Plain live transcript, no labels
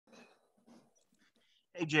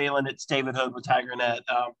Hey, Jaelyn, it's David Hood with TigerNet.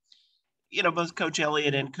 Both Coach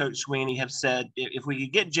Elliott and Coach Sweeney have said if we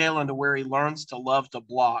could get Jaelyn to where he learns to love to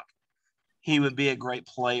block, he would be a great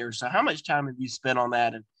player. So how much time have you spent on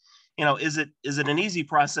that? And, is it an easy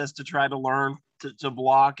process to try to learn to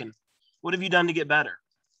block? And what have you done to get better?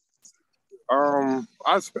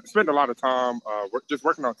 I spent a lot of time just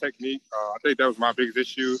working on technique. I think that was my biggest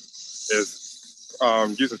issue is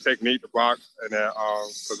using technique to block. And then,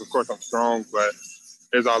 because of course I'm strong, but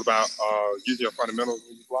it's all about using your fundamentals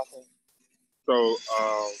when you're blocking. So,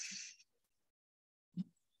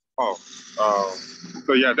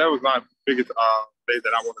 so yeah, that was my biggest thing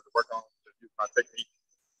that I wanted to work on, to use my technique.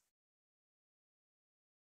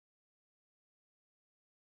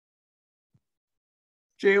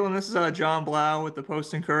 Jaelyn, this is John Blau with the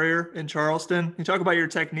Post and Courier in Charleston. Can you talk about your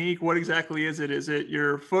technique? What exactly is it? Is it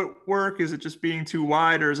your footwork? Is it just being too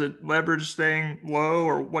wide, or is it leverage staying low,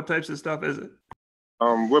 or what types of stuff is it?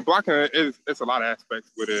 With blocking, it's a lot of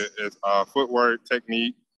aspects with it. It's footwork,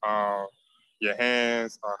 technique, your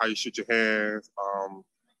hands, how you shoot your hands,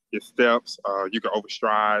 your steps. You can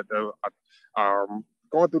overstride.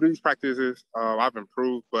 Going through these practices, I've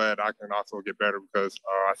improved, but I can also get better because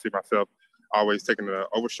I see myself always taking the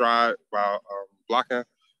overstride while blocking.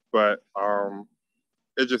 But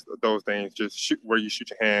it's just those things, just shoot where you shoot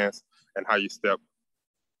your hands and how you step.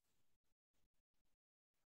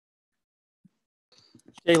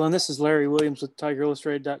 Jaelyn, this is Larry Williams with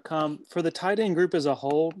TigerIllustrated.com. For the tight end group as a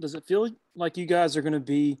whole, does it feel like you guys are going to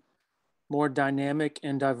be more dynamic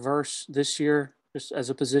and diverse this year, just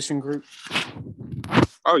as a position group?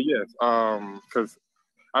 Oh, yes, because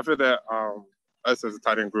I feel that us as a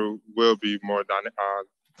tight end group will be more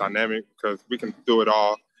dynamic because we can do it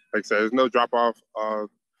all. Like I said, there's no drop-off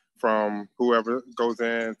from whoever goes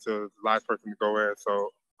in to the last person to go in.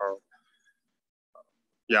 So,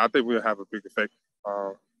 yeah, I think we'll have a big effect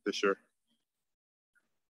this year.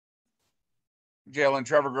 Jaelyn,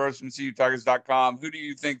 Trevor Gross from CUTigers.com. Who do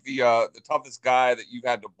you think the toughest guy that you've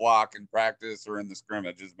had to block in practice or in the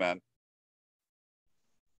scrimmage has been?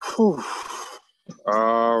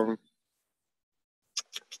 I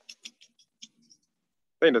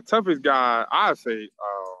think the toughest guy, I'd say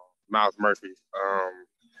Miles Murphy.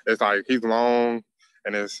 It's like he's long,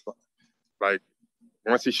 and it's like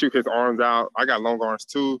once he shoots his arms out, I got long arms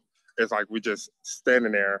too. It's like we just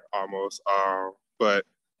standing there almost.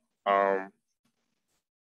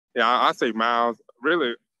 Yeah, I say Miles.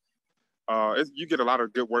 Really, you get a lot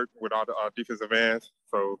of good work with all the defensive ends.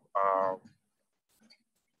 So,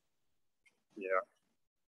 yeah.